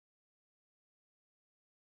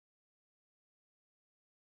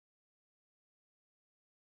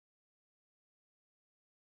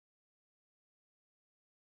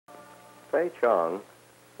Fay Chong,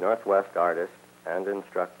 Northwest artist and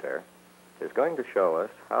instructor, is going to show us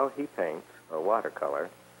how he paints a watercolor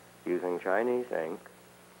using Chinese ink,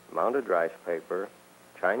 mounted rice paper,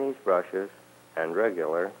 Chinese brushes, and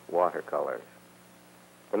regular watercolors.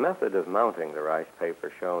 The method of mounting the rice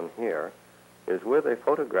paper shown here is with a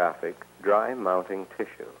photographic dry mounting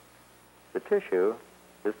tissue. The tissue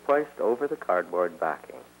is placed over the cardboard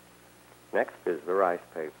backing. Next is the rice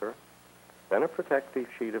paper, then a protective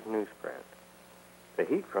sheet of newsprint. The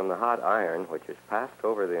heat from the hot iron, which is passed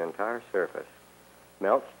over the entire surface,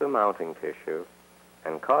 melts the mounting tissue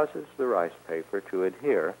and causes the rice paper to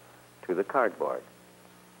adhere to the cardboard.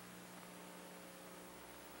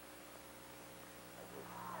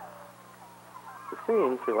 The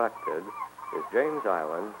scene selected is James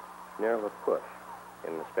Island near La Push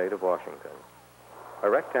in the state of Washington. A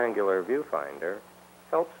rectangular viewfinder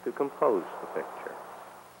helps to compose the picture.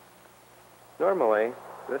 Normally,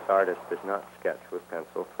 this artist does not sketch with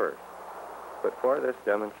pencil first, but for this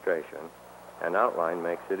demonstration, an outline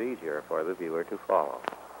makes it easier for the viewer to follow.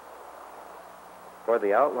 For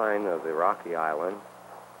the outline of the rocky island,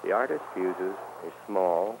 the artist uses a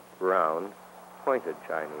small, round, pointed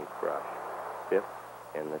Chinese brush dipped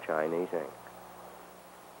in the Chinese ink.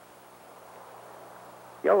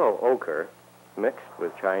 Yellow ochre, mixed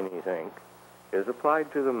with Chinese ink, is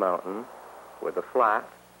applied to the mountain with a flat,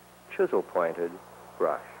 chisel-pointed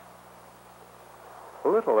brush. A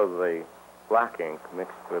little of the black ink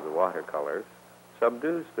mixed with the watercolors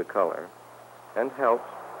subdues the color and helps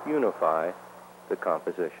unify the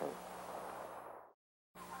composition.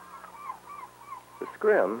 The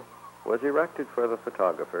scrim was erected for the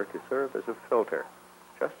photographer to serve as a filter,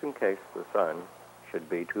 just in case the sun should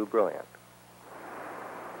be too brilliant.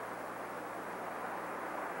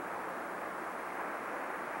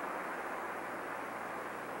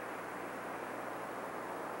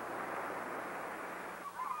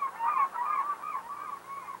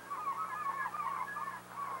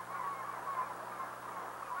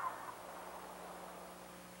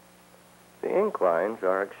 The ink lines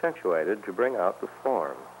are accentuated to bring out the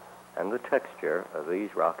form and the texture of these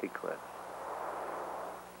rocky cliffs.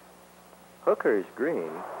 Hooker's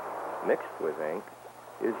green, mixed with ink,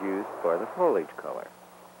 is used for the foliage color.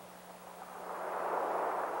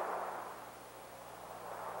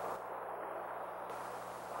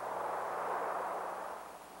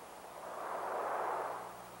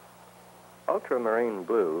 Ultramarine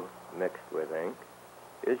blue, mixed with ink,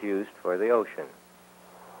 is used for the ocean.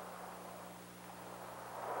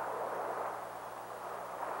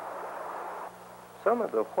 Some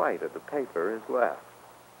of the white of the paper is left.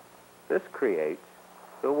 This creates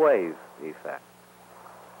the wave effect.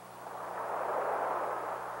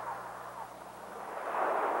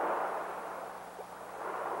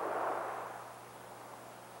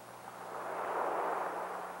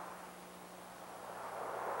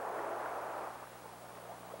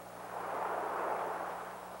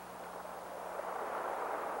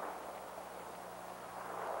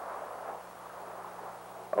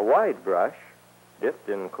 A wide brush, dipped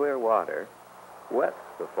in clear water, wets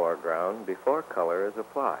the foreground before color is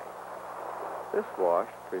applied. This wash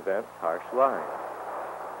prevents harsh lines,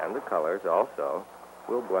 and the colors also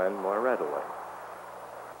will blend more readily.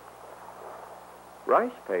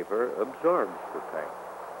 Rice paper absorbs the paint.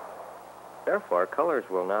 Therefore, colors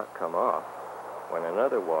will not come off when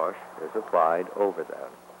another wash is applied over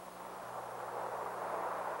them.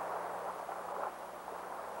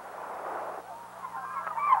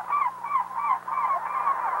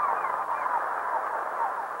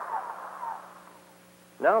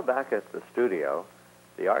 Now back at the studio,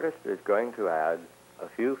 the artist is going to add a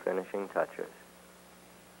few finishing touches.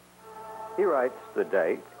 He writes the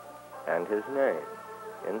date and his name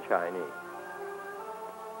in Chinese.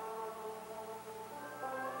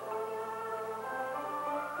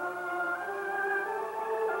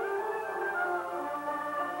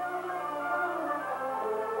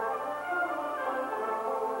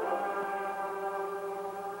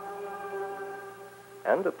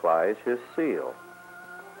 And applies his seal.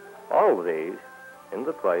 All of these in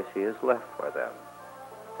the place he has left for them,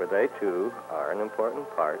 for they too are an important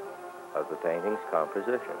part of the painting's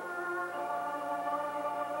composition.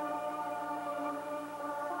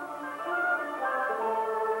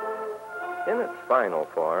 In its final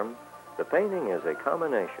form, the painting is a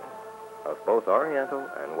combination of both Oriental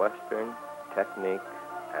and Western techniques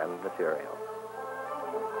and materials.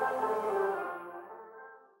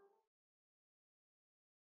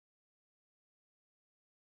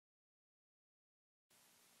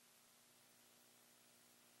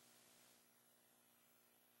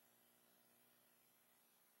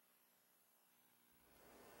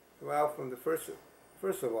 Well, from the first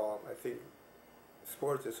of all, I think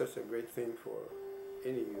sports is such a great thing for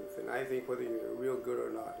any youth, and I think whether you're real good or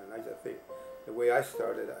not, and I just think the way I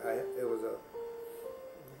started, I was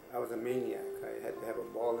a maniac. I had to have a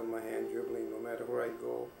ball in my hand, dribbling no matter where I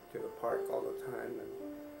go, to the park all the time, and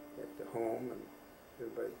at the home, and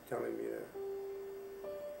everybody telling me to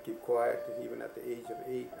keep quiet, even at the age of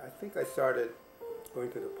 8. I think I started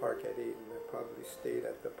going to the park at 8, and I probably stayed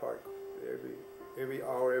at the park every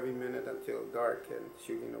hour, every minute until dark, and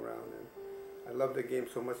shooting around. And I love the game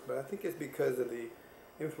so much, but I think it's because of the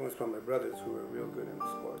influence from my brothers who were real good in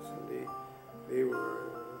sports, and they were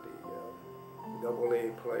the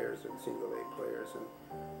AA players and single A players, and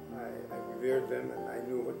I revered them, and I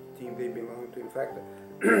knew what team they belonged to. In fact,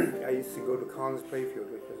 I used to go to Collins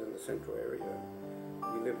Playfield, which was in the central area.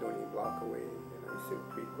 We lived only a block away, and I used to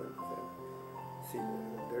frequent and see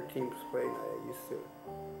their teams play. I used to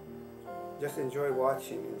just enjoy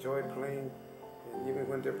watching, enjoy playing, and even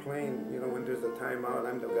when they're playing, you know, when there's a timeout,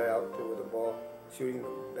 I'm the guy out there with the ball, shooting the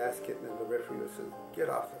basket, and the referee says, "Get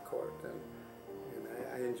off the court." And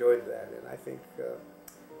I enjoyed that, and I think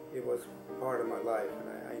it was part of my life, and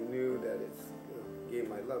I knew that it's a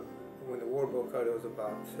game I loved. When the war broke out, it was about,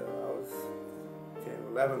 I was 10,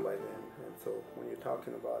 11 by then, and so when you're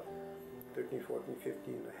talking about 13, 14,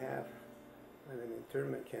 15 and a half, and an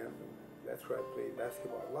internment camp, and that's where I played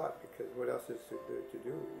basketball a lot, because what else is there to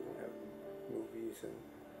do? You don't have movies and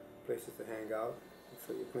places to hang out, and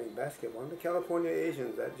so you're playing basketball. And the California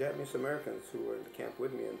Asians, that Japanese Americans who were in the camp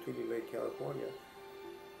with me in Tule Lake, California,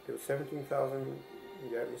 there were 17,000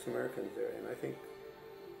 Japanese Americans there, and I think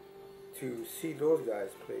to see those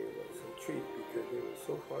guys play was a treat, because they were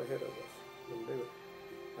so far ahead of us. And they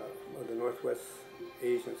were the Northwest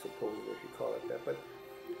Asians, supposedly, if you call it that. But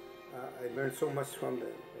I learned so much from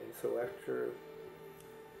them. And so after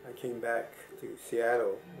I came back to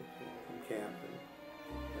Seattle from camp, and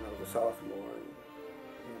I was a sophomore, and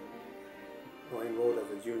I enrolled as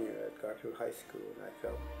a junior at Garfield High School, and I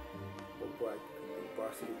felt, oh boy, I could be a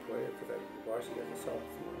varsity player, because I was varsity as a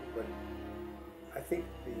sophomore. But I think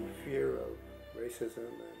the fear of racism,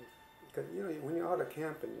 and because you know, when you're out of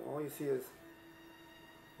camp and all you see is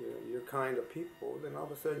your kind of people, then all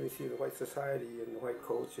of a sudden you see the white society and the white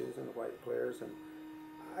coaches and the white players, and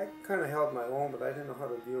I kind of held my own, but I didn't know how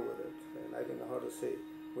to deal with it, and I didn't know how to say,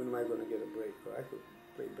 when am I going to get a break, or I could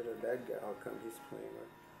play better than that guy, how come he's playing, or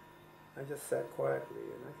I just sat quietly,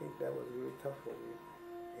 and I think that was really tough for me.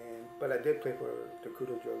 But I did play for the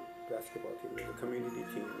Kudo-jo basketball team, it was a community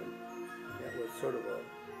team, and that was sort of a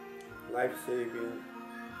life-saving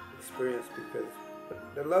experience, because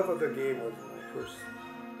the love of the game was my first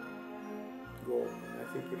goal. And I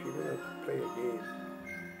think if you're going to play a game,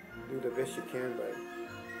 do the best you can by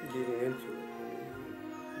getting into it.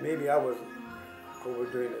 I mean, maybe I was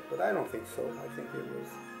overdoing it, but I don't think so. I think it was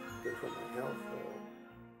good for my health.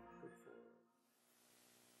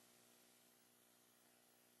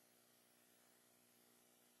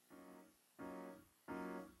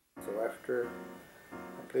 So after I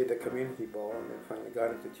played the community ball, and then finally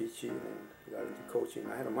got into teaching and got into coaching.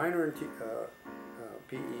 I had a minor in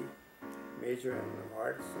PE, major in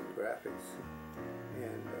arts and graphics,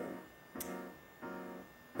 and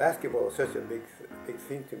basketball is such a big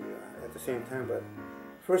thing to me at the same time. But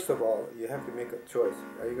first of all, you have to make a choice.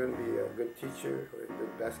 Are you going to be a good teacher or a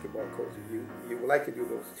good basketball coach? You would like to do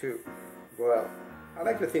those two. Well, I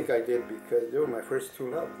like to think I did, because they were my first two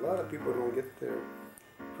loves. A lot of people don't get their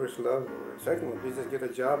first love or second one. They just get a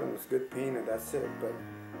job and it's good paying and that's it. But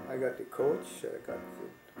I got to coach, which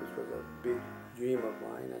was a big dream of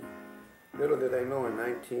mine. And little did I know, in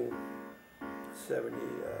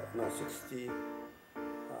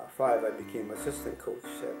 1965, I became assistant coach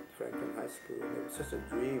at Franklin High School. And it was such a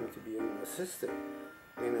dream to be an assistant.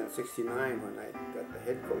 And in '69, when I got the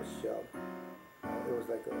head coach job, it was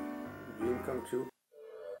like a dream come true.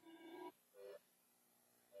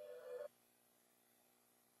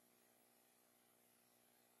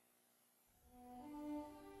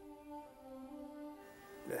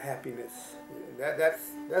 The happiness,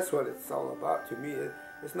 that's what it's all about to me.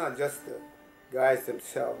 It's not just the guys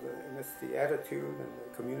themselves, and it's the attitude and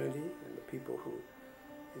the community and the people who,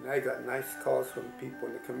 and I got nice calls from people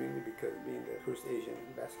in the community because being the first Asian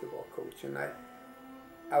basketball coach, and I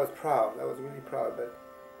was proud. I was really proud, but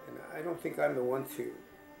and I don't think I'm the one to,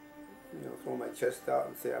 throw my chest out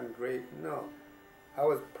and say I'm great. No, I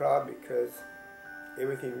was proud because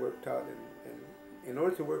everything worked out, and in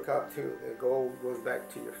order to work out too, the goal goes back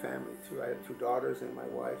to your family too. I had 2 daughters and my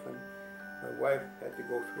wife, and my wife had to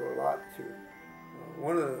go through a lot too.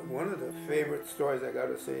 One of the favorite stories I got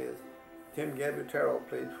to say is Tim Gabutero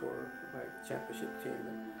played for my championship team,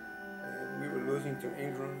 and losing to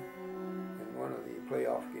Ingram in one of the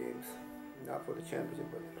playoff games, not for the championship,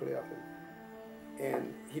 but the playoff.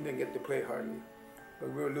 And he didn't get to play hardly.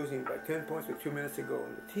 But we were losing by 10 points with 2 minutes to go.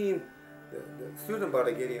 And the team, the student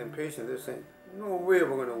body getting impatient. They're saying, no way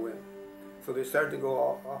we're going to win. So they start to go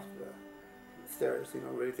off the stairs, you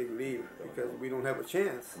know, ready to leave because we don't have a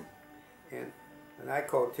chance. And I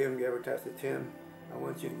called Tim Gabbert. I said, Tim, I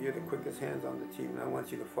want you to get the quickest hands on the team, and I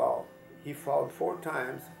want you to foul. He fouled 4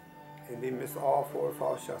 times, and they missed all 4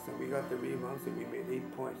 foul shots, and we got the rebounds, and we made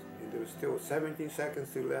 8 points. And there was still 17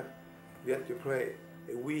 seconds left to play,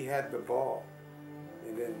 and we had the ball.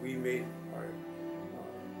 And then we made our,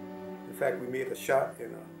 in fact, we made a shot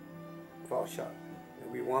and a foul shot,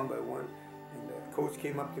 and we won by 1. And the coach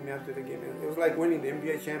came up to me after the game, and it was like winning the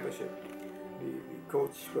NBA championship. The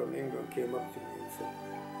coach from England came up to me and said,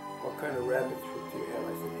 what kind of rabbit foot do you have?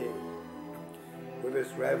 I said, hey, whether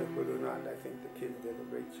it's rabbit foot or not, I think the kids did a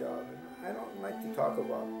great job. And I don't like to talk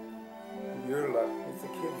about your luck. It's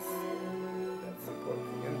the kids that's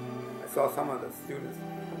important. And I saw some of the students,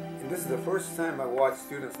 and this is the first time I watched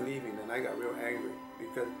students leaving, and I got real angry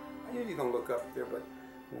because I usually don't look up there, but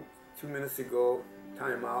 2 minutes ago,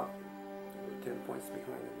 timeout, we're 10 points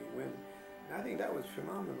behind and we win. And I think that was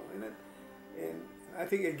phenomenal. And I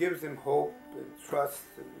think it gives them hope and trust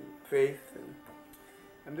and faith.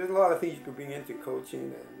 And there's a lot of things you could bring into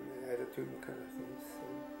coaching and attitude and kind of things.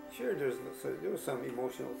 And sure, there were some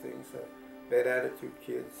emotional things, bad attitude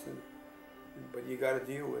kids, but you got to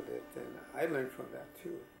deal with it. And I learned from that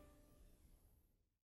too.